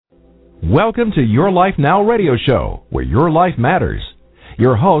Welcome to Your Life Now radio show, where your life matters.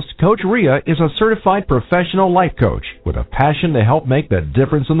 Your host, Coach Ria, is a certified professional life coach with a passion to help make the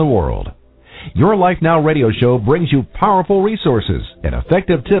difference in the world. Your Life Now radio show brings you powerful resources and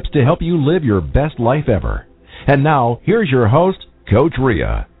effective tips to help you live your best life ever. And now, here's your host, Coach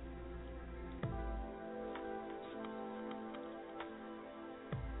Ria.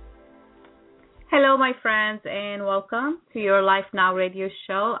 Hello, my friends, and welcome to Your Life Now radio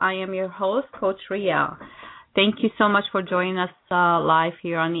show. I am your host, Coach Ria. Thank you so much for joining us live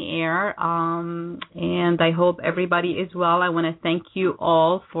here on the air, and I hope everybody is well. I want to thank you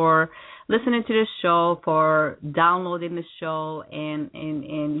all for listening to the show, for downloading the show, and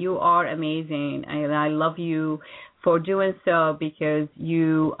you are amazing, and I love you for doing so because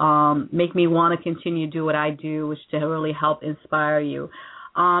you make me want to continue to do what I do, which to really help inspire you.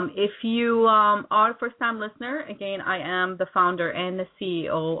 If you are a first-time listener, again, I am the founder and the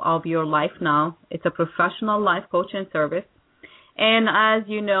CEO of Your Life Now. It's a professional life coaching service. And as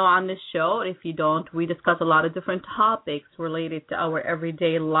you know on this show, if you don't, we discuss a lot of different topics related to our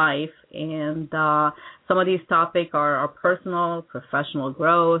everyday life. And some of these topics are our personal, professional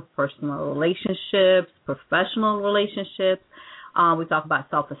growth, personal relationships, professional relationships. We talk about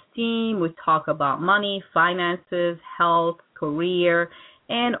self-esteem. We talk about money, finances, health, career,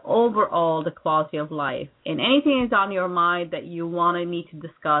 and overall the quality of life. And anything is on your mind that you want me to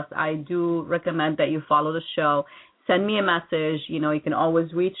discuss, I do recommend that you follow the show. Send me a message. You know, you can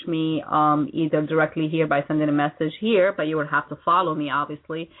always reach me either directly here by sending a message here, but you would have to follow me,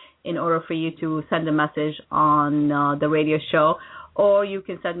 obviously, in order for you to send a message on the radio show. Or you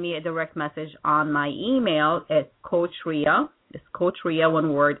can send me a direct message on my email at Coach Ria. It's Coach Ria,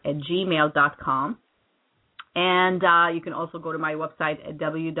 one word, at gmail.com. And you can also go to my website at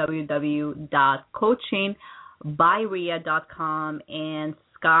www.coachingbyria.com and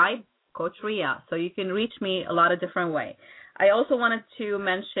Skype, Coach Ria. So you can reach me a lot of different ways. I also wanted to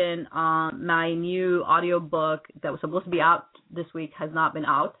mention my new audiobook that was supposed to be out this week has not been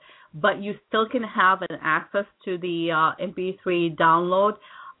out, but you still can have an access to the MP3 download.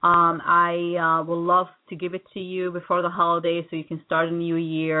 I would love to give it to you before the holidays so you can start a new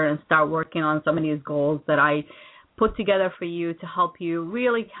year and start working on some of these goals that I put together for you to help you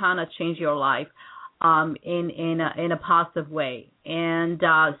really kind of change your life in a positive way. And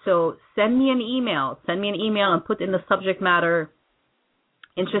so send me an email and put in the subject matter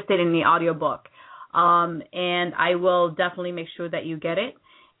interested in the audiobook. And I will definitely make sure that you get it.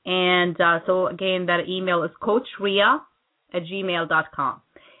 And so again, that email is coachria@gmail.com.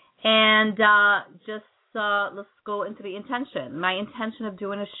 And let's go into the intention. My intention of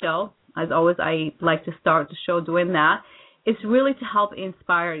doing a show, as always, I like to start the show doing that, is really to help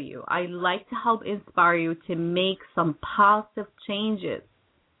inspire you. I like to help inspire you to make some positive changes,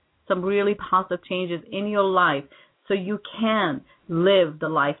 some really positive changes in your life so you can live the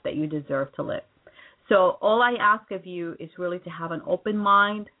life that you deserve to live. So all I ask of you is really to have an open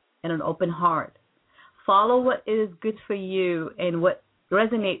mind and an open heart. Follow what is good for you and what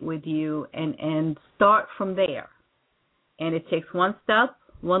resonate with you and start from there. And it takes one step,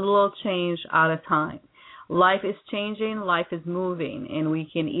 one little change at a time. Life is changing, life is moving, and we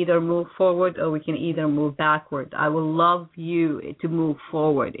can either move forward or we can either move backward. I would love you to move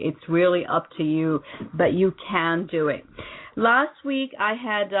forward. It's really up to you, but you can do it. Last week I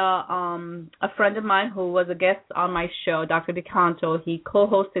had a friend of mine who was a guest on my show, Dr. DeCanto. He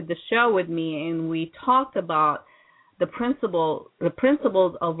co-hosted the show with me, and we talked about the principles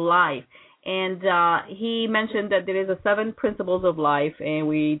of life. And he mentioned that there is 7 principles of life, and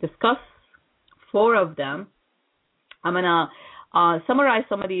we discussed 4 of them. I'm going to summarize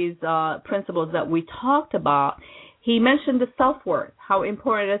some of these principles that we talked about. He mentioned the self-worth, how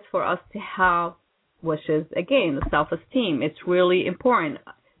important it is for us to have, which is, again, the self-esteem. It's really important.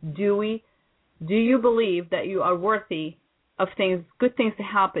 Do you believe that you are worthy of good things to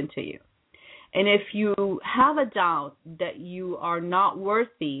happen to you? And if you have a doubt that you are not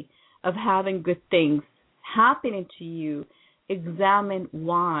worthy of having good things happening to you, examine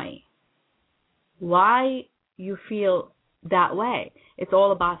why. Why you feel that way. It's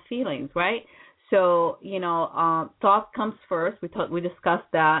all about feelings, right? So, thought comes first. We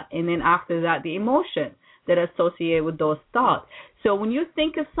discussed that. And then after that, the emotion that is associated with those thoughts. So when you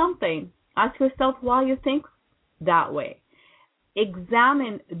think of something, ask yourself why you think that way.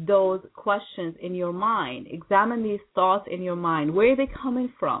 Examine those questions in your mind. Examine these thoughts in your mind. Where are they coming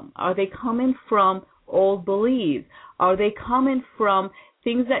from? Are they coming from old beliefs? Are they coming from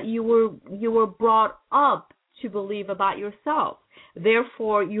things that you were brought up to believe about yourself?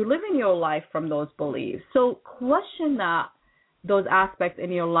 Therefore, you live in your life from those beliefs. So question that those aspects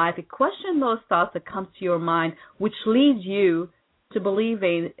in your life, you question those thoughts that come to your mind, which leads you to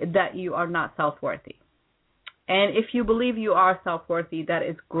believing that you are not self-worthy. And if you believe you are self-worthy, that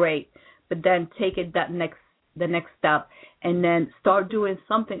is great. But then take it the next step, and then start doing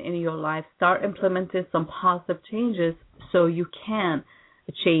something in your life. Start implementing some positive changes so you can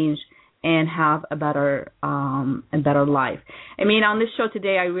change and have a better life. I mean, on this show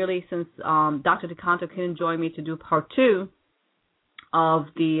today, I really, since Dr. DeCanto couldn't join me to do part 2 of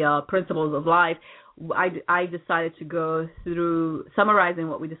the principles of life, I decided to go through summarizing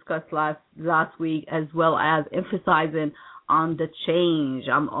what we discussed last week, as well as emphasizing on the change.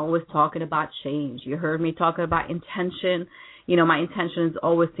 I'm always talking about change. You heard me talking about intention. You know, my intention is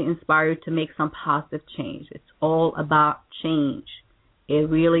always to inspire you to make some positive change. It's all about change. It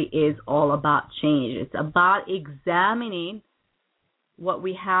really is all about change. It's about examining what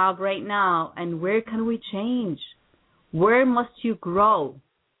we have right now and where can we change. Where must you grow?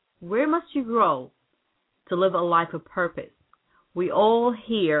 Where must you grow to live a life of purpose? We all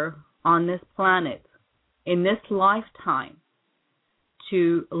here on this planet, in this lifetime,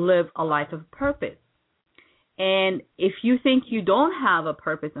 to live a life of purpose. And if you think you don't have a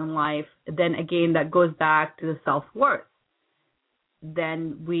purpose in life, then again, that goes back to the self-worth.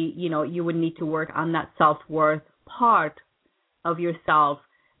 Then you would need to work on that self-worth part of yourself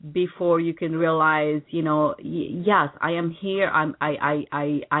before you can realize, yes, I am here. I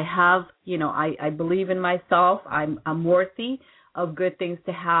believe in myself. I'm worthy of good things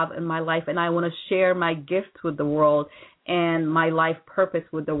to have in my life, and I want to share my gifts with the world and my life purpose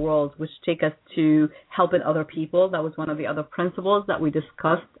with the world, which take us to helping other people. That was one of the other principles that we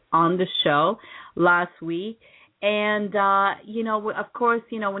discussed on the show last week. And, of course,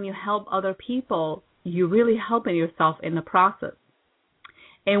 when you help other people, you're really helping yourself in the process.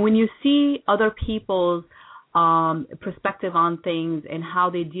 And when you see other people's perspective on things and how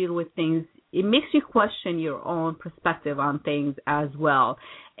they deal with things, it makes you question your own perspective on things as well.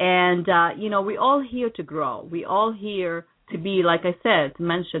 And, we're all here to grow. We're all here to be, like I said,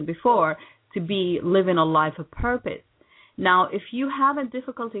 mentioned before, to be living a life of purpose. Now, if you have a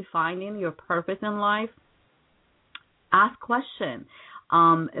difficulty finding your purpose in life, ask questions.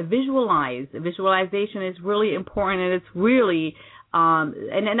 Visualize. Visualization is really important, and it's really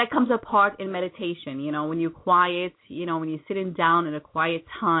and that comes apart in meditation. When you quiet, when you're sitting down in a quiet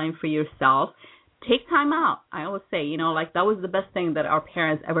time for yourself, take time out. I always say, that was the best thing that our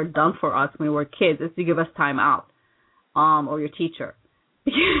parents ever done for us when we were kids, is to give us time out, or your teacher.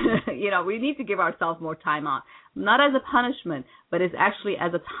 We need to give ourselves more time out, not as a punishment, but it's actually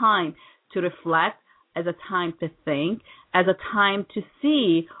as a time to reflect, as a time to think, as a time to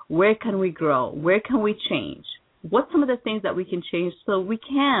see where can we grow, where can we change, what's some of the things that we can change so we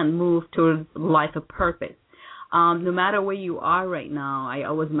can move towards a life of purpose. No matter where you are right now, I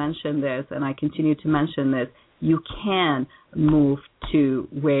always mention this, and I continue to mention this, you can move to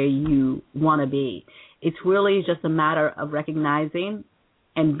where you want to be. It's really just a matter of recognizing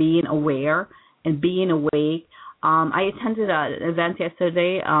and being aware and being awake. I attended an event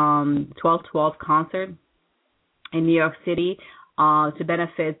yesterday, 12/12 concert in New York City, to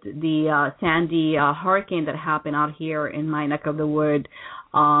benefit the Sandy hurricane that happened out here in my neck of the wood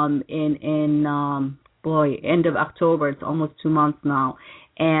end of October. It's almost 2 months now.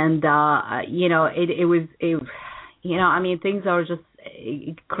 And, things are just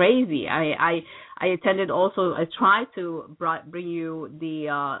crazy. I attended also, I tried to bring you the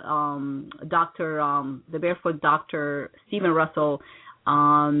the Barefoot Dr. Stephen Russell,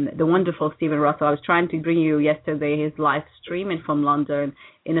 the wonderful Stephen Russell. I was trying to bring you yesterday his live streaming from London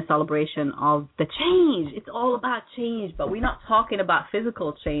in a celebration of the change. It's all about change, but we're not talking about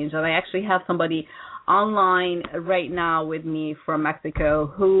physical change. And I actually have somebody online right now with me from Mexico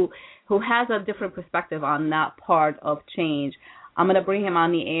who has a different perspective on that part of change. I'm going to bring him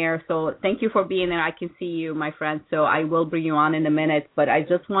on the air. So thank you for being there. I can see you, my friend. So I will bring you on in a minute. But I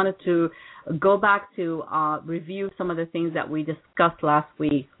just wanted to go back to review some of the things that we discussed last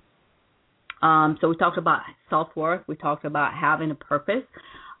week. So we talked about self-worth. We talked about having a purpose.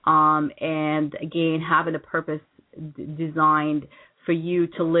 And, again, having a purpose designed for you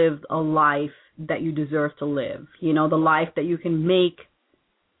to live a life that you deserve to live. The life that you can make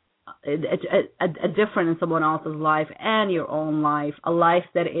a difference in someone else's life and your own life, a life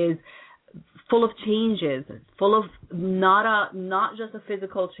that is full of changes, full of not just the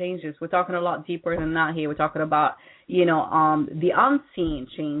physical changes. We're talking a lot deeper than that here. We're talking about, the unseen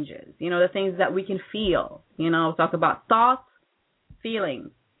changes, the things that we can feel. Talk about thoughts,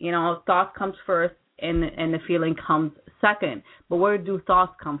 feelings. Thoughts comes first and the feeling comes second. But where do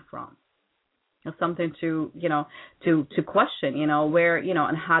thoughts come from? It's something to, to question, where,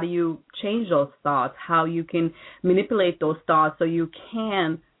 and how do you change those thoughts, how you can manipulate those thoughts so you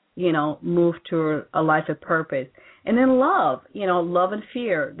can, move to a life of purpose. And then love, love and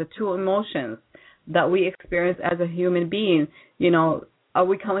fear, the two emotions that we experience as a human being. Are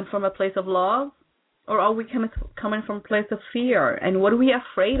we coming from a place of love, or are we coming from a place of fear? And what are we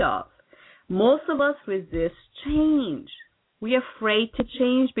afraid of? Most of us resist change. We're afraid to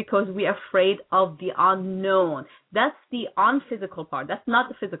change because we're afraid of the unknown. That's the unphysical part. That's not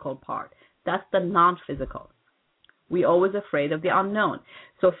the physical part. That's the non-physical. We're always afraid of the unknown.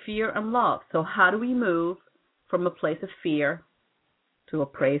 So fear and love. So how do we move from a place of fear to a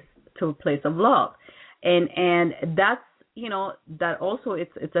place of love? And that's, that also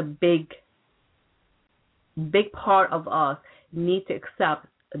it's a big part of us need to accept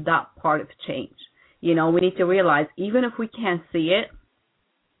that part of change. We need to realize, even if we can't see it,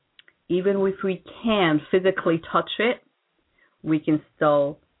 even if we can't physically touch it, we can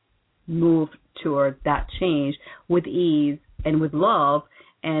still move toward that change with ease and with love,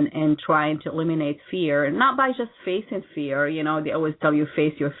 and trying to eliminate fear, and not by just facing fear. They always tell you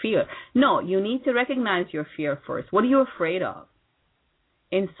face your fear. No, you need to recognize your fear first. What are you afraid of?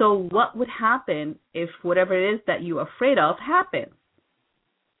 And so what would happen if whatever it is that you're afraid of happens?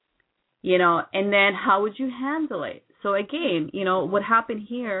 And then how would you handle it? So again, what happened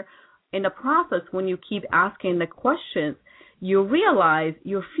here in the process, when you keep asking the questions, you realize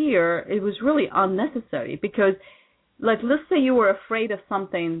your fear, it was really unnecessary, because, let's say you were afraid of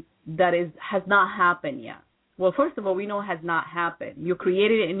something that has not happened yet. Well, first of all, we know it has not happened. You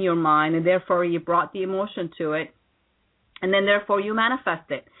created it in your mind, and therefore you brought the emotion to it, and then therefore you manifest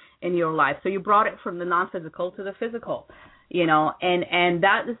it in your life. So you brought it from the non-physical to the physical. And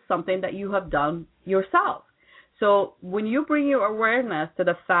that is something that you have done yourself. So when you bring your awareness to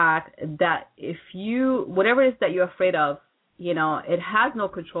the fact that whatever it is that you're afraid of, it has no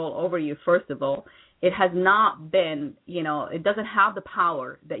control over you, first of all. It has not been, it doesn't have the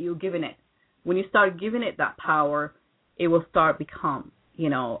power that you're giving it. When you start giving it that power, it will start become,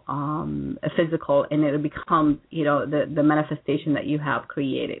 a physical, and it becomes, the manifestation that you have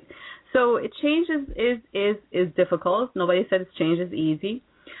created. So change is difficult. Nobody says change is easy.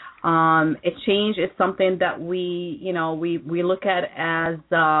 Change is something that we look at as,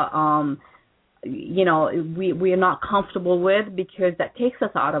 we are not comfortable with, because that takes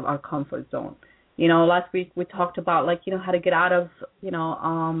us out of our comfort zone. Last week we talked about how to get out of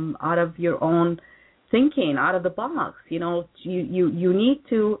your own thinking, out of the box. You need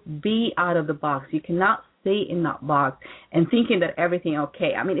to be out of the box. You cannot stay in that box and thinking that everything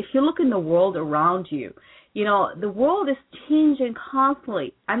okay. I mean, if you look in the world around you, the world is changing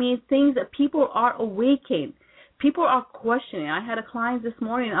constantly. I mean, things that people are awakening. People are questioning. I had a client this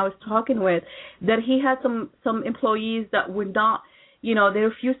morning I was talking with that he had some employees that would not, they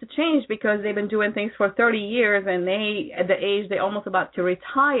refuse to change because they've been doing things for 30 years, and they, at the age they're almost about to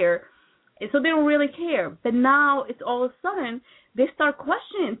retire, so they don't really care. But now it's all of a sudden they start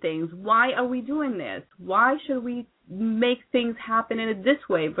questioning things. Why are we doing this? Why should we make things happen in this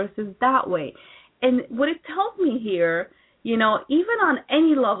way versus that way? And what it tells me here, even on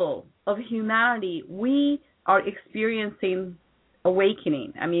any level of humanity, we are experiencing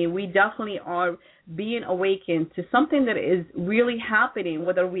awakening. I mean, we definitely are being awakened to something that is really happening,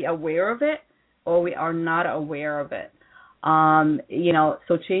 whether we are aware of it or we are not aware of it.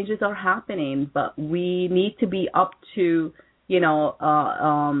 So changes are happening, but we need to be up to,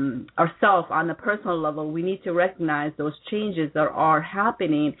 ourselves on the personal level. We need to recognize those changes that are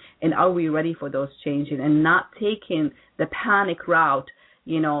happening, and are we ready for those changes, and not taking the panic route,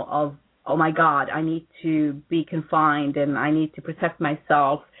 of, oh my God, I need to be confined and I need to protect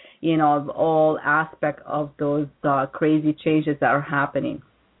myself, of all aspects of those crazy changes that are happening.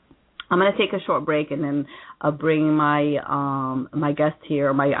 I'm going to take a short break, and then I'll bring my guest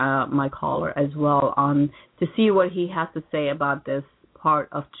here, my caller as well, to see what he has to say about this part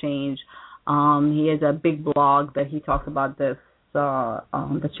of change. He has a big blog that he talks about this,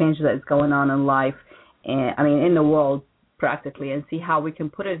 the change that is going on in life, and in the world practically, and see how we can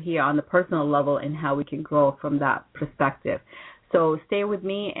put it here on the personal level and how we can grow from that perspective. So stay with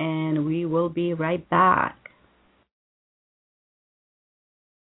me, and we will be right back.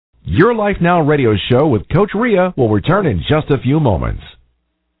 Your Life Now radio show with Coach Ria will return in just a few moments.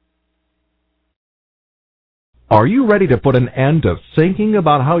 Are you ready to put an end to thinking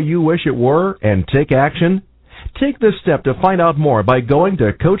about how you wish it were and take action? Take this step to find out more by going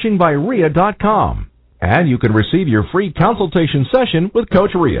to coachingbyria.com, and you can receive your free consultation session with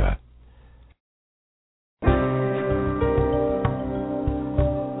Coach Ria.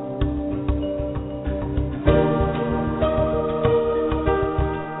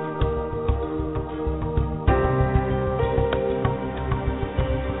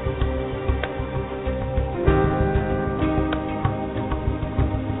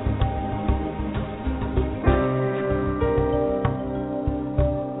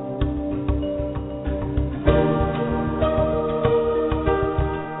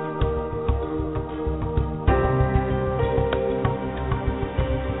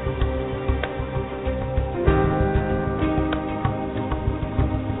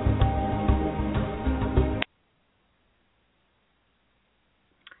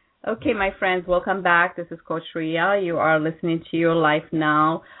 Okay, my friends, welcome back. This is Coach Ria. You are listening to Your Life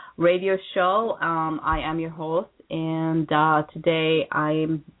Now radio show. I am your host, and today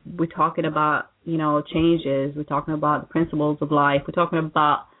we're talking about changes. We're talking about the principles of life. We're talking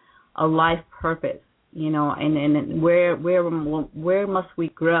about a life purpose. And where must we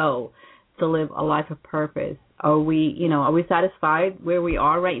grow to live a life of purpose? Are we satisfied where we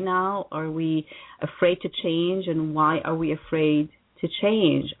are right now? Are we afraid to change, and why are we afraid to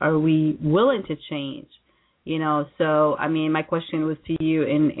change? Are we willing to change? So my question was to you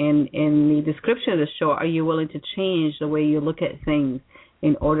in the description of the show: are you willing to change the way you look at things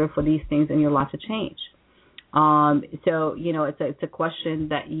in order for these things in your life to change? It's a question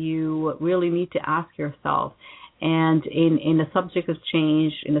that you really need to ask yourself. And in the subject of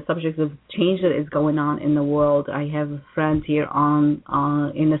change, that is going on in the world, I have a friend here in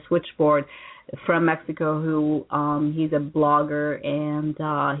the switchboard from Mexico who he's a blogger, and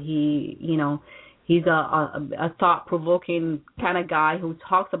he's a thought-provoking kind of guy who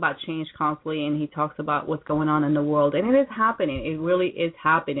talks about change constantly, and he talks about what's going on in the world. And it is happening. It really is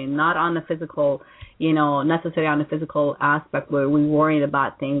happening, not on the physical, necessarily on the physical aspect where we're worrying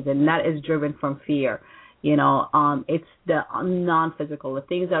about things, and that is driven from fear. It's the non-physical, the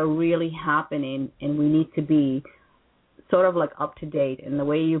things that are really happening, and we need to be sort of like up to date. And the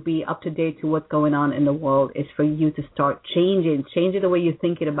way you be up to date to what's going on in the world is for you to start changing the way you're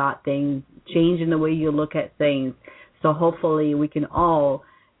thinking about things, changing the way you look at things. So hopefully we can all,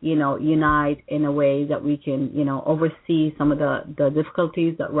 unite in a way that we can, oversee some of the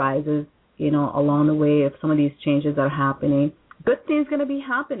difficulties that rises, along the way of some of these changes that are happening. Good things going to be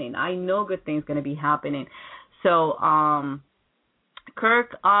happening. I know good things going to be happening. So,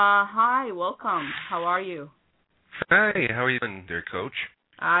 Kirk, hi, welcome. How are you? Hi, how are you doing there, Coach?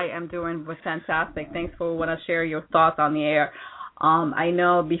 I am doing fantastic. Thanks for want to share your thoughts on the air. I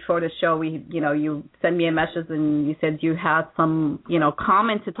know before the show, you sent me a message and you said you had some,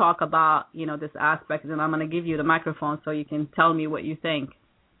 comment to talk about, this aspect, and I'm going to give you the microphone so you can tell me what you think.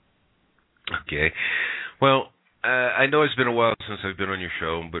 Okay. Well, I know it's been a while since I've been on your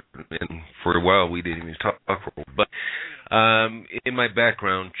show, and for a while we didn't even talk. But in my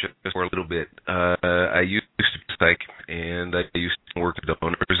background, just for a little bit, I used to be psych, and I used to work in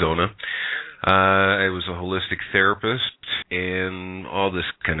Arizona. I was a holistic therapist and all this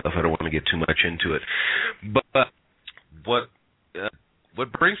kind of stuff. I don't want to get too much into it. But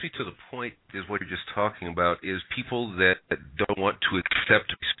what brings me to the point is what you're just talking about is people that don't want to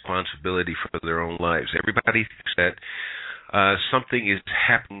accept responsibility for their own lives. Everybody thinks that something is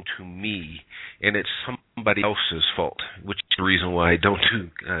happening to me and it's somebody else's fault, which is the reason why I don't do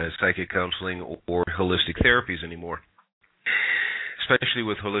psychic counseling or holistic therapies anymore. Especially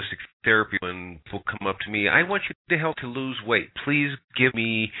with holistic therapy, when people come up to me, I want you to help to lose weight. Please give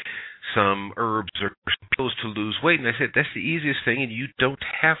me some herbs or pills to lose weight. And I said, that's the easiest thing, and you don't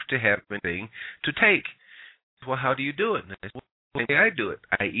have to have anything to take. Well, how do you do it? And I said, well, the way I do it,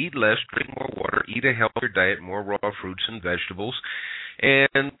 I eat less, drink more water, eat a healthier diet, more raw fruits and vegetables,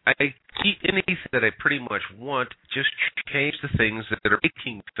 and I eat anything that I pretty much want, just change the things that are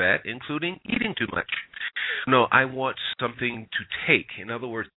making me fat, including eating too much. No, I want something to take. In other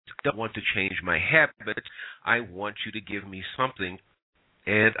words, I don't want to change my habits. I want you to give me something,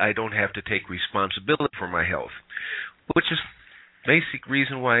 and I don't have to take responsibility for my health, which is basic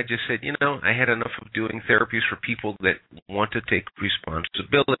reason why I just said, I had enough of doing therapies for people that want to take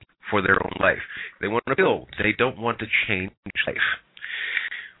responsibility for their own life. They want to build. They don't want to change life.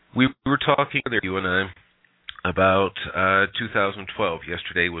 We were talking earlier, you and I, about 2012.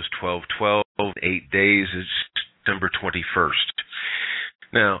 Yesterday was 12/12. 8 days is December 21st.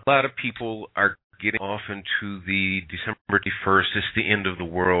 Now, a lot of people are getting off into the December 21st. It's the end of the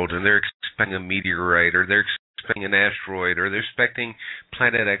world, and they're expecting a meteorite, or they're expecting an asteroid, or they're expecting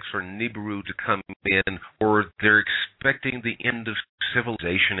Planet X or Nibiru to come in, or they're expecting the end of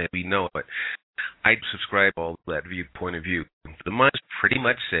civilization as we know it. I subscribe to all that point of view. The minds pretty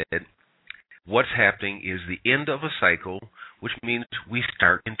much said what's happening is the end of a cycle, which means we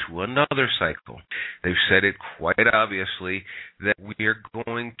start into another cycle. They've said it quite obviously that we are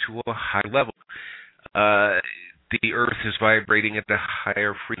going to a high level. The earth is vibrating at a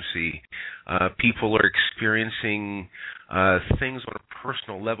higher frequency. People are experiencing things on a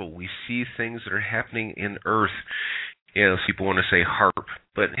personal level. We see things that are happening in earth. People want to say HAARP,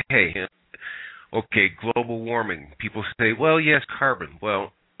 but hey, okay, global warming. People say, well, yes, carbon.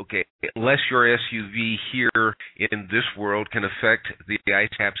 Well, okay, unless your SUV here in this world can affect the ice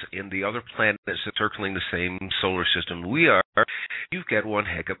caps in the other planets that are circling the same solar system we are, you've got one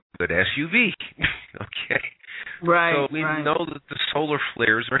heck of a good SUV. Okay? Right. So we know that the solar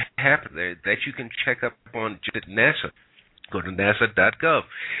flares are happening that you can check up on just NASA. Go to nasa.gov,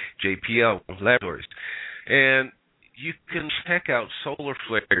 JPL Laboratories, and you can check out solar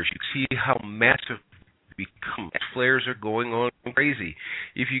flares. You can see how massive become. Flares are going on crazy.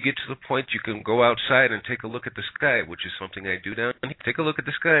 If you get to the point you can go outside and take a look at the sky, which is something I do down here. Take a look at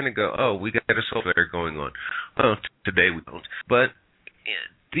the sky and go, oh, we got a solar flare going on. Well, today we don't. But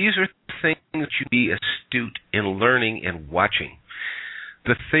these are things that you be astute in learning and watching.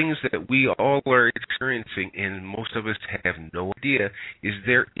 The things that we all are experiencing, and most of us have no idea, is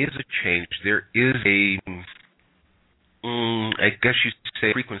there is a change. There is a, I guess you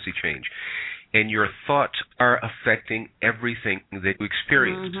say, frequency change. And your thoughts are affecting everything that you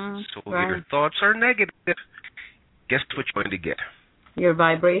experience. So if your thoughts are negative, guess what you're going to get? Your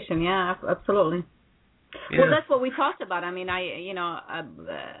vibration, yeah, absolutely. Yeah. Well, that's what we talked about. I mean, I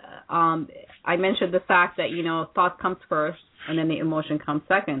mentioned the fact that, thought comes first and then the emotion comes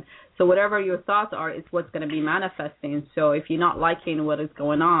second. So whatever your thoughts are, it's what's going to be manifesting. So if you're not liking what is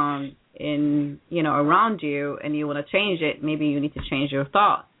going on in, around you and you want to change it, maybe you need to change your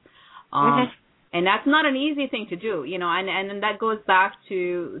thoughts. And that's not an easy thing to do, and that goes back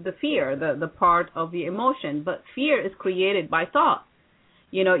to the fear, the part of the emotion. But fear is created by thought.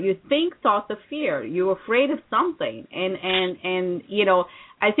 You think thoughts of fear. You're afraid of something. And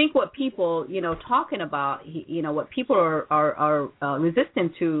I think what people, talking about, what people are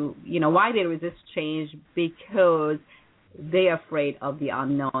resistant to, why they resist change, because they're afraid of the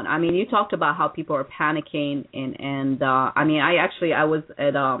unknown. I mean, you talked about how people are panicking, and I was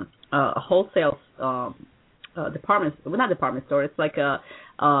at a wholesale department, well, not department store. It's like a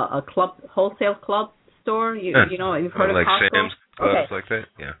wholesale club store. You've heard of like Costco? Sam's Clubs, like that.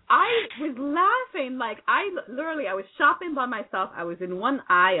 Yeah. I was laughing, I was shopping by myself. I was in one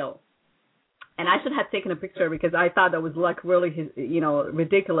aisle. And I should have taken a picture because I thought that was really,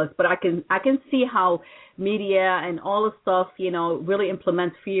 ridiculous. But I can see how media and all the stuff, really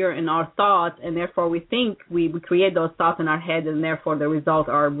implements fear in our thoughts, and therefore we think we create those thoughts in our head, and therefore the results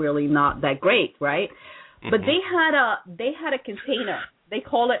are really not that great, right? But they had a container. They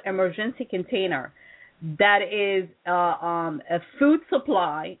call it emergency container. That is a food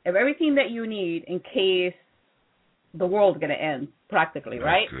supply of everything that you need in case the world's going to end, practically,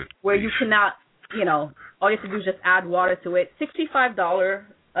 right? Where you cannot, all you have to do is just add water to it. $65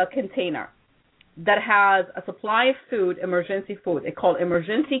 a container that has a supply of food, emergency food. It's called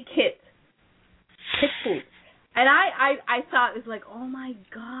emergency kit food. And I thought, it was like, oh, my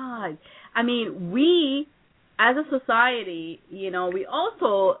God. I mean, we, as a society, we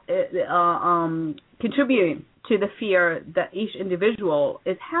also contribute to the fear that each individual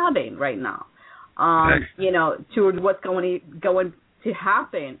is having right now, to what's going to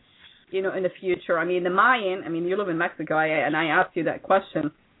happen, in the future. I mean, you live in Mexico, and I asked you that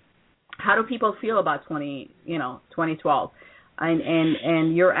question. How do people feel about 2012?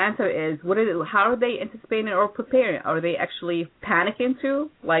 And your answer is, how are they anticipating or preparing? Are they actually panicking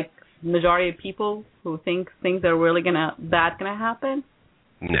too, like majority of people who think things are really bad gonna happen?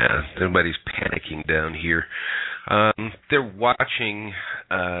 No, nobody's panicking down here. They're watching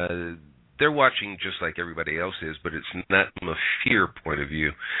just like everybody else is, but it's not from a fear point of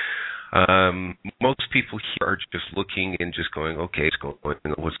view. Most people here are just looking and just going, okay,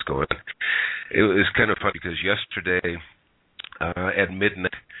 what's going on? It was kind of funny because yesterday at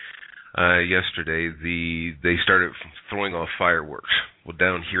midnight, they started throwing off fireworks. Well,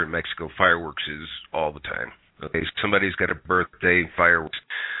 down here in Mexico, fireworks is all the time. Okay, somebody's got a birthday, fireworks.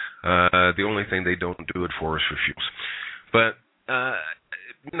 The only thing they don't do it for is for fuels. But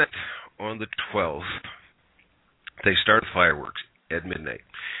midnight on the 12th, they started fireworks at midnight.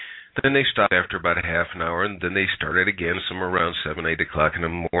 Then they stopped after about a half an hour, and then they started again somewhere around 7, 8 o'clock in the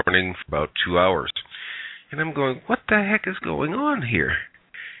morning for about 2 hours. And I'm going, what the heck is going on here?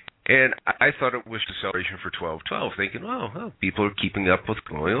 And I thought it was the celebration for 12/12, thinking, well, people are keeping up with what's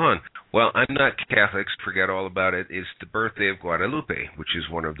going on. Well, I'm not Catholic, forget all about it. It's the birthday of Guadalupe, which is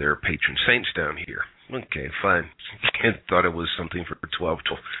one of their patron saints down here. Okay, fine. I thought it was something for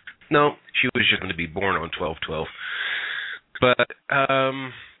 12/12. No, she was just going to be born on 12/12. But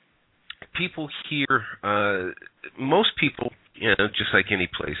people here, most people, just like any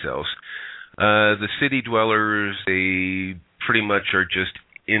place else, the city dwellers, they pretty much are just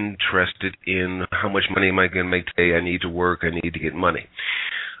interested in how much money am I going to make today. I need to work. I need to get money.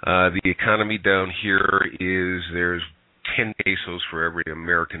 The economy down here is there's 10 pesos for every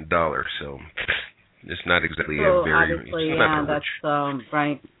American dollar, so it's not exactly a very. Obviously, that's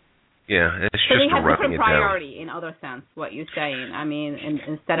right. Yeah, it's so just they have roughing different it priority down. In other sense, what you're saying. I mean,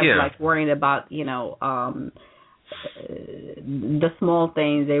 instead of like worrying about the small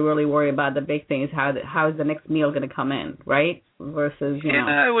things. They really worry about the big things. How is the next meal going to come in, right? Versus, you know.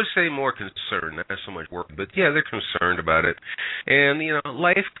 I would say more concerned, not so much work, but yeah, they're concerned about it. And, you know,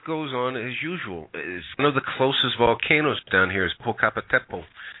 life goes on as usual. It's one of the closest volcanoes down here is Popocatépetl.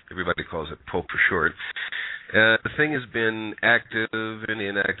 Everybody calls it Pope for short. The thing has been active and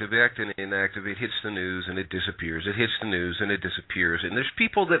inactive, active and inactive. It hits the news and it disappears. It hits the news and it disappears. And there's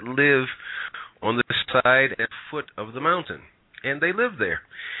people that live on the side and foot of the mountain, and they live there.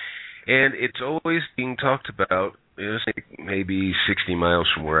 And it's always being talked about, you know, maybe 60 miles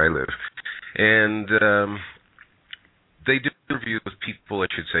from where I live. And they do interviews with people, I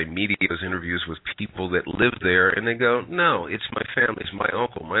should say, media does interviews with people that live there, and they go, no, it's my family, it's my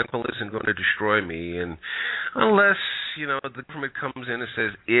uncle. My uncle isn't going to destroy me. And unless, you know, the government comes in and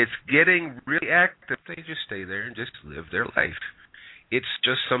says, it's getting really active, they just stay there and just live their life. It's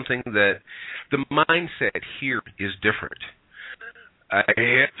just something that the mindset here is different. I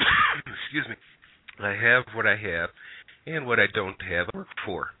have, excuse me, I have what I have, and what I don't have, I work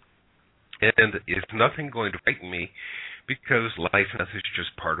for. And it's nothing going to frighten me, because life is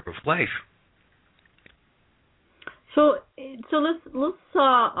just part of life. So let's stay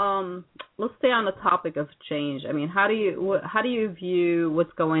on the topic of change. I mean, how do you view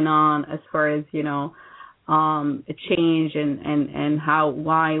what's going on as far as, you know, a change and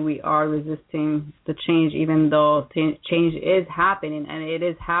why we are resisting the change, even though change is happening, and it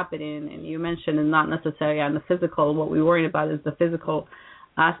is happening. And you mentioned it's not necessarily on the physical. What we're worrying about is the physical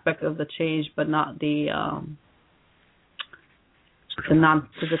aspect of the change, but not the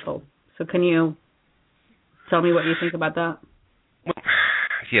non-physical. So can you tell me what you think about that? Well,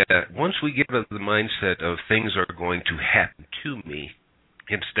 yeah, once we get out of the mindset of things are going to happen to me,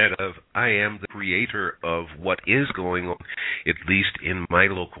 instead of I am the creator of what is going on, at least in my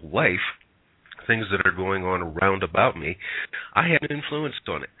local life, things that are going on around about me, I have an influence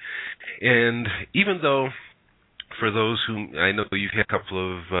on it. And even though, for those who, I know you've had a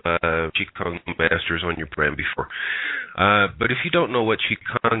couple of Qigong masters on your program before, but if you don't know what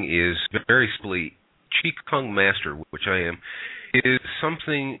Qigong is, very simply, Qigong master, which I am, is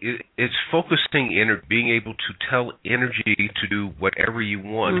something, it's focusing energy, being able to tell energy to do whatever you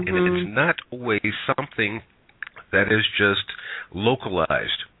want, and it's not always something that is just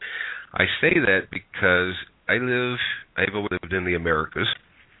localized. I say that because I've always lived in the Americas,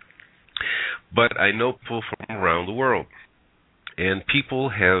 but I know people from around the world, and people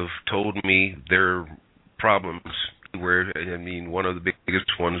have told me their problems. One of the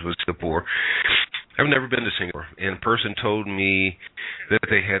biggest ones was Singapore. I've never been to Singapore, and a person told me that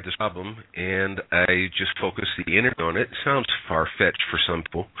they had this problem, and I just focused the energy on it. It sounds far-fetched for some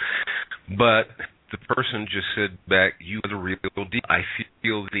people, but the person just said back, you are the real deal. I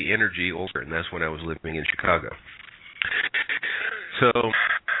feel the energy over, and that's when I was living in Chicago. So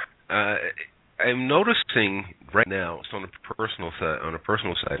I'm noticing right now, it's on a personal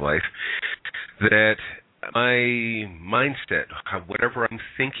side of life, that my mindset, whatever I'm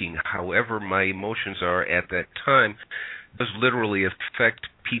thinking, however my emotions are at that time, does literally affect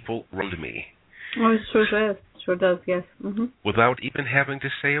people around me. Oh, it sure does. Sure does, yes. Mm-hmm. Without even having to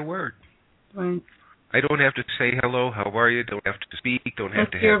say a word. Right. I don't have to say hello, how are you, don't have to speak, don't have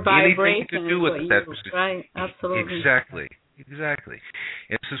to have anything to do with that. Right, absolutely. Exactly.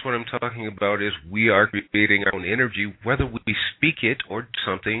 And this is what I'm talking about, is we are creating our own energy, whether we speak it or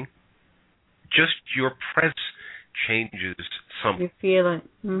something. Just your presence changes something. You feel it.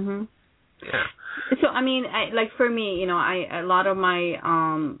 Mm-hmm. Yeah. So, I mean, like for me, you know, a lot of my,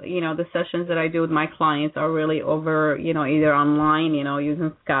 you know, the sessions that I do with my clients are really over, you know, either online, you know,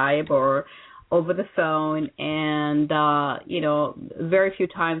 using Skype or over the phone, and, you know, very few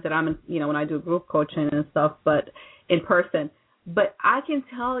times that I'm, you know, when I do group coaching and stuff, but in person. But I can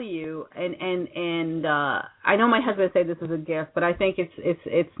tell you, and I know my husband said this is a gift, but I think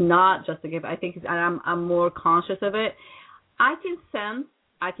it's not just a gift. I think I'm more conscious of it. I can sense,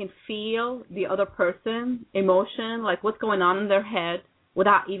 I can feel the other person emotion, like what's going on in their head,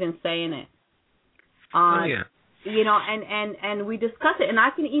 without even saying it. Oh yeah. You know, and we discuss it, and I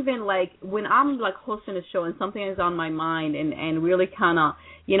can even, like, when I'm like hosting a show and something is on my mind, and really kind of,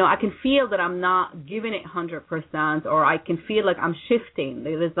 you know, I can feel that I'm not giving it 100%, or I can feel like I'm shifting.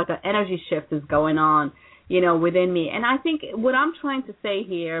 There's like an energy shift is going on, you know, within me. And I think what I'm trying to say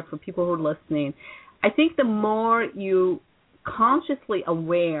here for people who are listening, I think the more you consciously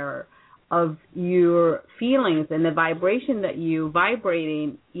aware of your feelings and the vibration that you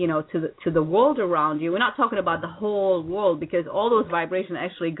vibrating, you know, to the world around you. We're not talking about the whole world, because all those vibrations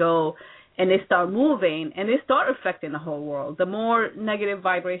actually go, and they start moving, and they start affecting the whole world. The more negative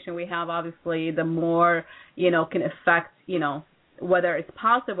vibration we have, obviously, the more, can affect, whether it's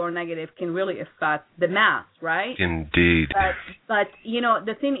positive or negative, can really affect the mass, right? Indeed. But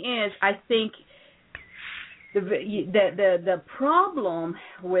the thing is, I think the problem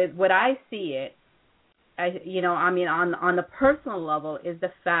with what I see it, on the personal level, is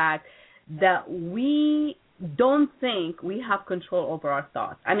the fact that we don't think we have control over our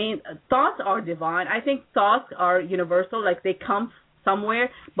thoughts. I mean, thoughts are divine. I think thoughts are universal, like they come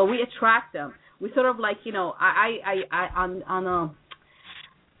somewhere, but we attract them. We sort of like, I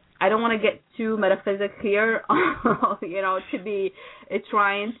don't want to get too metaphysical here, to be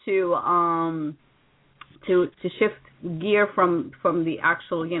trying to shift gear from the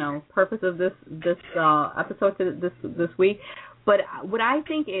actual, purpose of this episode to this week. But what I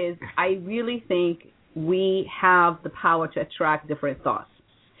think is, I really think we have the power to attract different thoughts.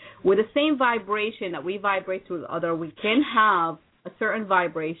 With the same vibration that we vibrate to other, we can have a certain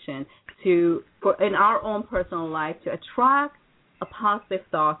vibration in our own personal life to attract a positive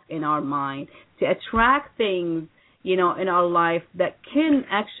thought in our mind, to attract things, in our life that can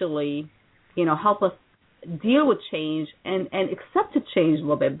actually, help us deal with change and accept the change a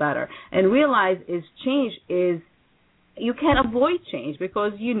little bit better, and realize change is, you can't avoid change,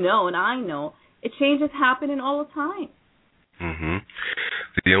 because and I know change is happening all the time. Mm-hmm.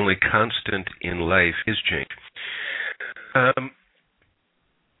 The only constant in life is change.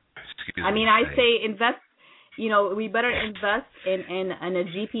 I say invest. We better invest in a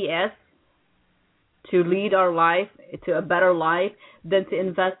GPS to lead our life to a better life than to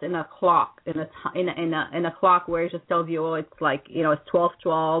invest in a clock, in a clock where it just tells you, it's like, it's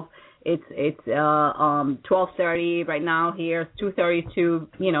 12:12. It's 12:30 right now here. It's 2:32,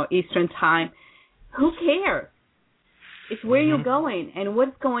 Eastern time. Who cares? It's where you're going and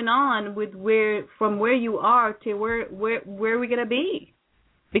what's going on with from where you are to where we're gonna be.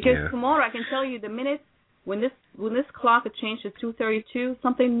 Because tomorrow, I can tell you, the minute when this clock has changed to 2:32,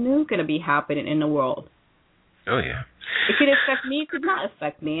 something new gonna be happening in the world. Oh yeah. It could affect me. It could not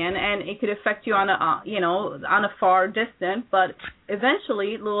affect me, and it could affect you on a far distance. But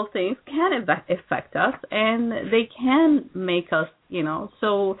eventually, little things can affect us, and they can make us,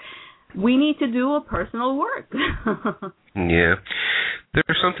 So we need to do a personal work. Yeah.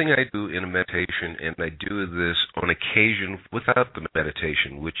 There's something I do in a meditation, and I do this on occasion without the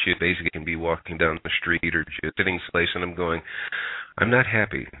meditation, which is basically can be walking down the street or just sitting someplace, and I'm going, I'm not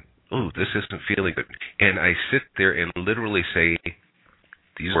happy. Oh, this isn't feeling good. And I sit there and literally say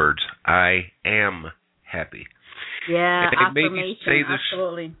these words, I am happy. Yeah, and affirmation, say this,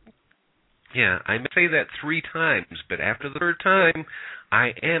 absolutely. Yeah, I may say that 3 times, but after the 3rd time,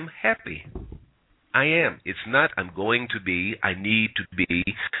 I am happy. I am. It's not I'm going to be, I need to be.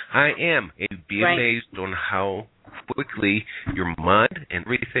 I am. And you'd be amazed on how quickly your mind and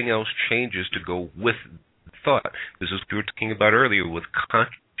everything else changes to go with thought. This is what we were talking about earlier with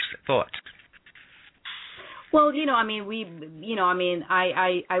conscious thought. Well, I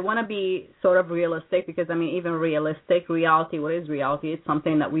want to be sort of realistic, because, even reality, what is reality? It's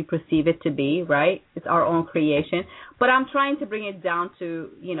something that we perceive it to be, right? It's our own creation. But I'm trying to bring it down to,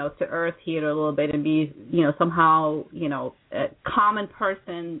 to earth here a little bit and be, somehow, a common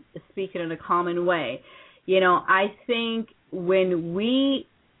person speaking in a common way. I think when we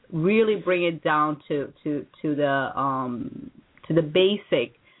really bring it down to the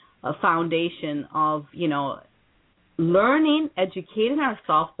basic foundation of, learning, educating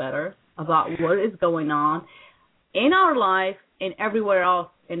ourselves better about what is going on in our life and everywhere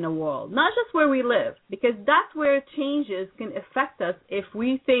else in the world, not just where we live, because that's where changes can affect us if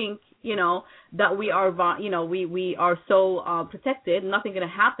we think, that we are, we are so protected, nothing going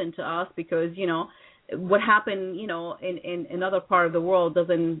to happen to us because, what happened, in another part of the world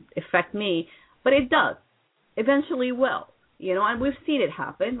doesn't affect me, but it does, eventually will. And we've seen it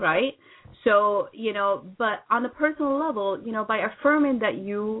happen, right? So, but on the personal level, by affirming that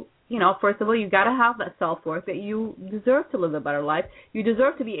you, first of all, you got to have that self-worth, that you deserve to live a better life. You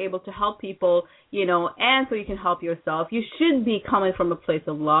deserve to be able to help people, and so you can help yourself. You should be coming from a place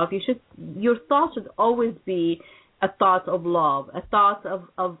of love. Your thoughts should always be a thought of love, a thought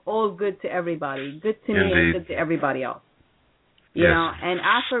of all good to everybody, good to me and good to everybody else. You know, and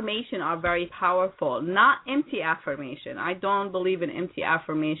affirmation are very powerful, not empty affirmation. I don't believe in empty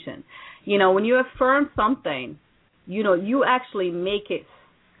affirmation. When you affirm something, you actually make it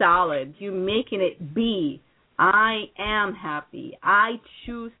solid. You're making it be. I am happy. I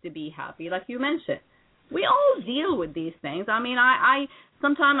choose to be happy, like you mentioned. We all deal with these things. I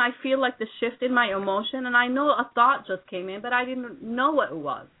sometimes I feel like the shift in my emotion, and I know a thought just came in, but I didn't know what it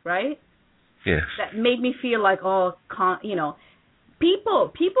was, right? Yes. That made me feel like,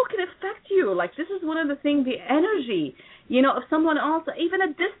 people can affect you. Like, this is one of the things, the energy, of someone else, even a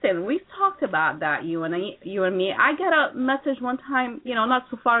distance. We've talked about that, you and me. I got a message one time, not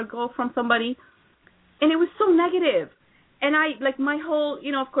so far ago from somebody, and it was so negative. And I, like, my whole,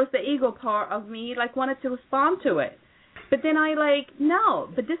 of course, the ego part of me, like, wanted to respond to it. But then I, no,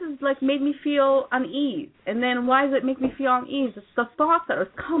 but this is, made me feel unease. And then why does it make me feel unease? It's the thoughts that are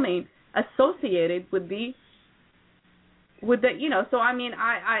coming associated with the, so I mean,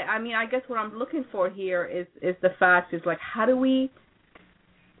 I guess what I'm looking for here is the fact is, how do we,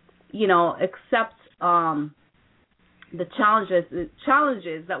 accept the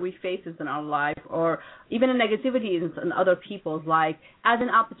challenges that we face in our life, or even the negativity in other people's life, as an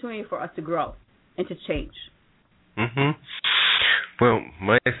opportunity for us to grow and to change. Mhm. Well,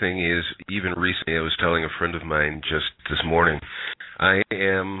 my thing is, even recently, I was telling a friend of mine just this morning, I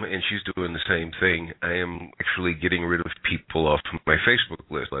am, and she's doing the same thing, I am actually getting rid of people off my Facebook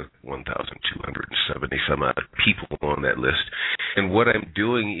list, like 1,270 some odd people on that list. And what I'm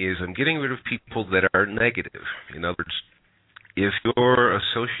doing is I'm getting rid of people that are negative. In other words, if your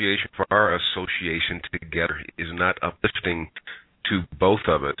association, for our association together, is not uplifting to both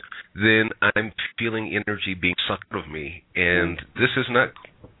of it, then I'm feeling energy being sucked out of me, and this is not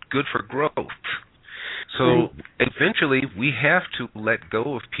good for growth. So eventually we have to let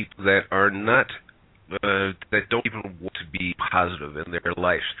go of people that are not, that don't even want to be positive in their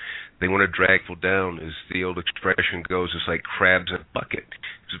lives. They want to drag people down. As the old expression goes, it's like crabs in a bucket.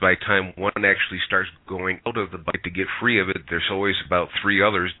 Because by the time one actually starts going out of the bucket to get free of it, there's always about three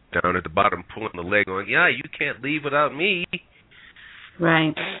others down at the bottom pulling the leg going, yeah, you can't leave without me.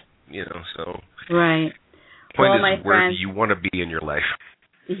 Right. So. Right. Point is, where do you want to be in your life?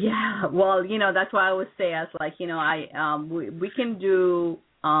 Yeah. Well, that's why I always say, we can do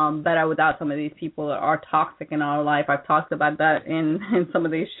better without some of these people that are toxic in our life. I've talked about that in some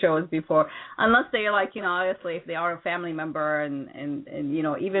of these shows before. Unless they're obviously, if they are a family member, and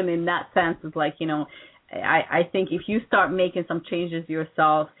even in that sense, it's I think if you start making some changes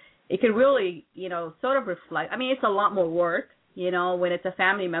yourself, it can really, sort of reflect. I mean, it's a lot more work, when it's a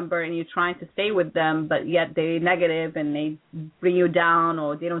family member and you're trying to stay with them, but yet they're negative and they bring you down,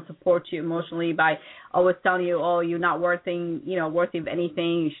 or they don't support you emotionally by always telling you, oh, you're not worthy of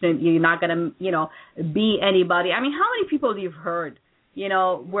anything. You're not going to, be anybody. I mean, how many people you've heard,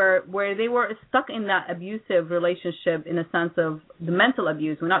 where they were stuck in that abusive relationship, in a sense of the mental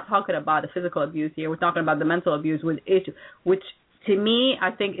abuse. We're not talking about the physical abuse here. We're talking about the mental abuse, which to me,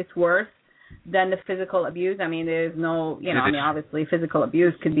 I think it's worse than the physical abuse. I mean, there's no, obviously physical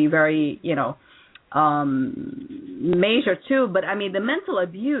abuse could be very, major too, but I mean, the mental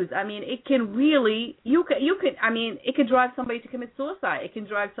abuse, I mean, it can really, it could drive somebody to commit suicide. It can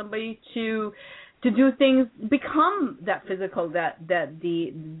drive somebody to do things, become that physical, that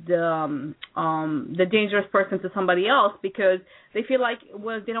the dangerous person to somebody else, because they feel like,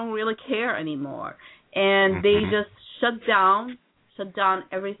 well, they don't really care anymore, and they just shut down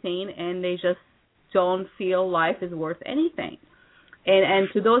everything, and they just don't feel life is worth anything. And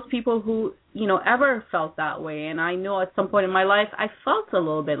to those people who, ever felt that way, and I know at some point in my life I felt a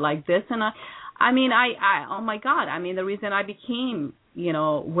little bit like this, and I mean, oh my God, I mean, the reason I became,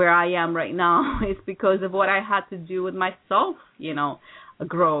 where I am right now is because of what I had to do with myself,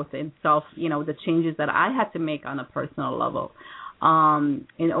 growth and self, the changes that I had to make on a personal level,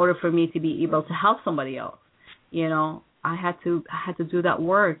 in order for me to be able to help somebody else, I had to do that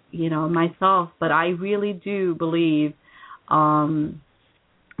work, myself. But I really do believe, no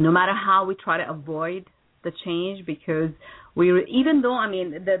matter how we try to avoid the change, because even though, I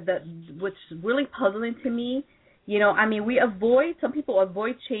mean, what's really puzzling to me, some people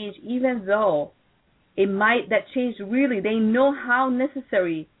avoid change, even though that change really, they know how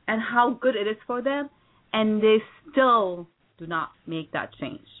necessary and how good it is for them, and they still do not make that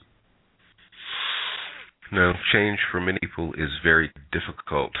change. No, change for many people is very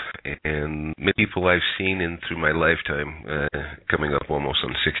difficult, and many people I've seen through my lifetime, coming up almost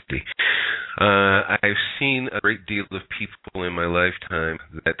on 60, I've seen a great deal of people in my lifetime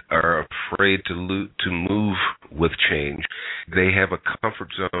that are afraid to move with change. They have a comfort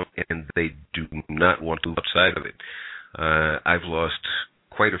zone, and they do not want to move outside of it. I've lost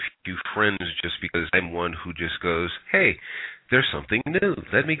quite a few friends just because I'm one who just goes, hey, there's something new.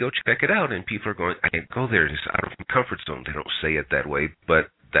 Let me go check it out. And people are going, I can't go there. It's out of my comfort zone. They don't say it that way, but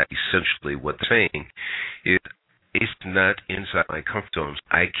that's essentially what they're saying. It's not inside my comfort zones.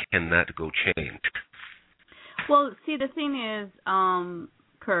 I cannot go change. Well, see, the thing is,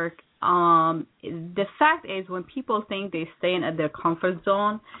 Kirk, the fact is when people think they stay in their comfort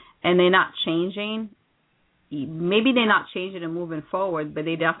zone and they're not changing, maybe they're not changing and moving forward, but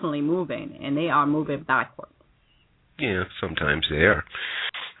they're definitely moving, and they are moving backward. Yeah, sometimes they are.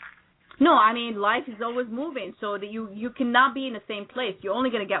 No, I mean, life is always moving, so that you cannot be in the same place. You're only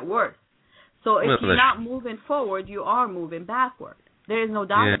going to get worse. So if you're not moving forward, you are moving backward. There is no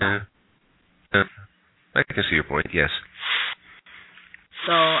doubt about it. I can see your point, yes.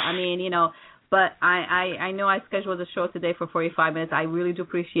 So, I mean, but I know I scheduled the show today for 45 minutes. I really do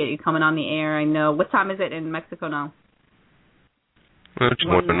appreciate you coming on the air. I know. What time is it in Mexico now? Well, it's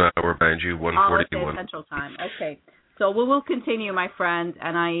 1 hour behind you, 1:41. Central Time. Okay. So we will continue, my friend,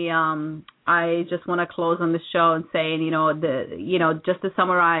 and I just want to close on the show and saying, just to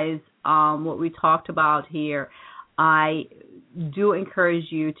summarize what we talked about here, I do encourage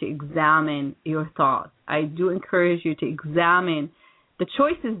you to examine your thoughts. I do encourage you to examine the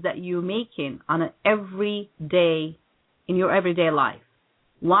choices that you're making on in your everyday life.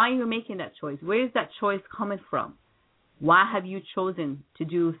 Why are you making that choice? Where is that choice coming from? Why have you chosen to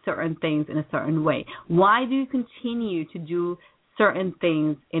do certain things in a certain way? Why do you continue to do certain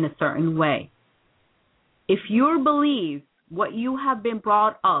things in a certain way? If you believe what you have been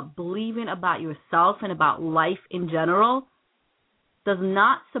brought up believing about yourself and about life in general does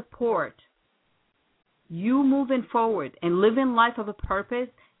not support you moving forward and living life of a purpose,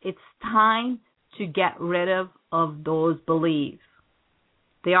 it's time to get rid of those beliefs.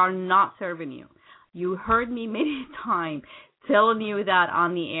 They are not serving you. You heard me many times telling you that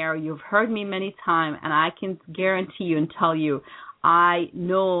on the air. You've heard me many times, and I can guarantee you and tell you, I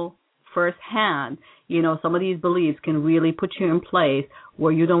know firsthand, some of these beliefs can really put you in place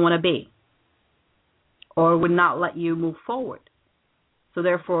where you don't want to be or would not let you move forward. So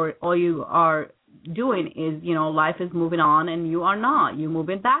therefore, all you are doing is, life is moving on and you are not. You're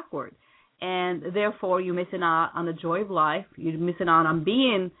moving backward. And therefore, you're missing out on the joy of life. You're missing out on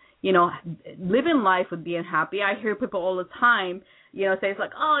being, living life with being happy. I hear people all the time, say it's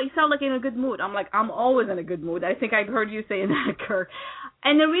like, oh, you sound like you're in a good mood. I'm like, I'm always in a good mood. I think I've heard you saying that, Kirk.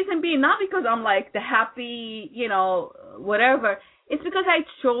 And the reason being, not because I'm like the happy, whatever. It's because I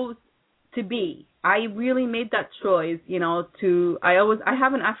chose to be. I really made that choice, I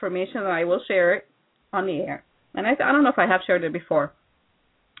have an affirmation and I will share it on the air. And I don't know if I have shared it before.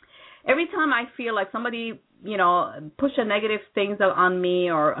 Every time I feel like somebody, push a negative things on me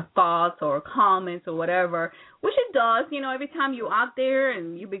or thoughts or comments or whatever, which it does, every time you out there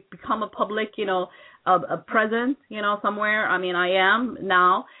and you become a public, a presence, somewhere. I mean, I am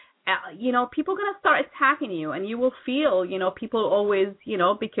now. People are going to start attacking you, and you will feel, people always,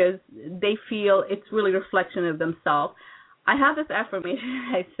 because they feel it's really a reflection of themselves. I have this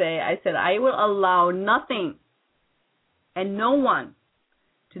affirmation I said, I will allow nothing and no one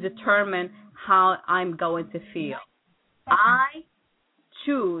to determine how I'm going to feel. I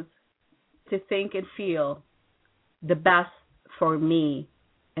choose to think and feel the best for me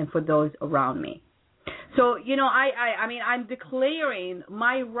and for those around me. So, I'm declaring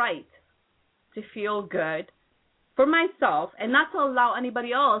my right to feel good for myself and not to allow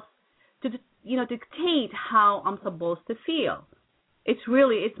anybody else to, dictate how I'm supposed to feel. It's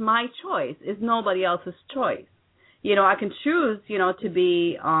my choice. It's nobody else's choice. I can choose, to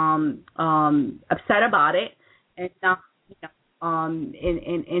be upset about it and not,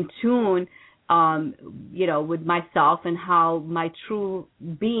 in tune, with myself and how my true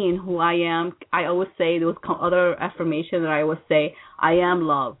being, who I am. I always say, there was other affirmation that I always say, I am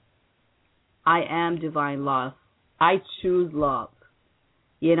love. I am divine love. I choose love.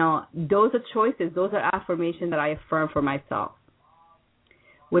 Those are choices. Those are affirmations that I affirm for myself.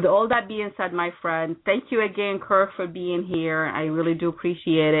 With all that being said, my friend, thank you again, Kirk, for being here. I really do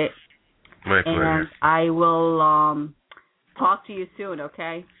appreciate it. My pleasure. And I will talk to you soon,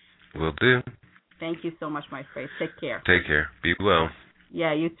 okay? Will do. Thank you so much, my friend. Take care. Take care. Be well.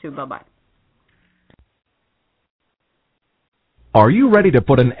 Yeah, you too. Bye-bye. Are you ready to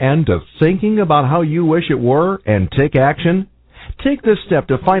put an end to thinking about how you wish it were and take action? Take this step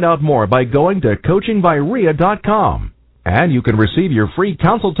to find out more by going to coachingbyria.com. And you can receive your free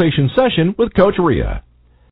consultation session with Coach Ria.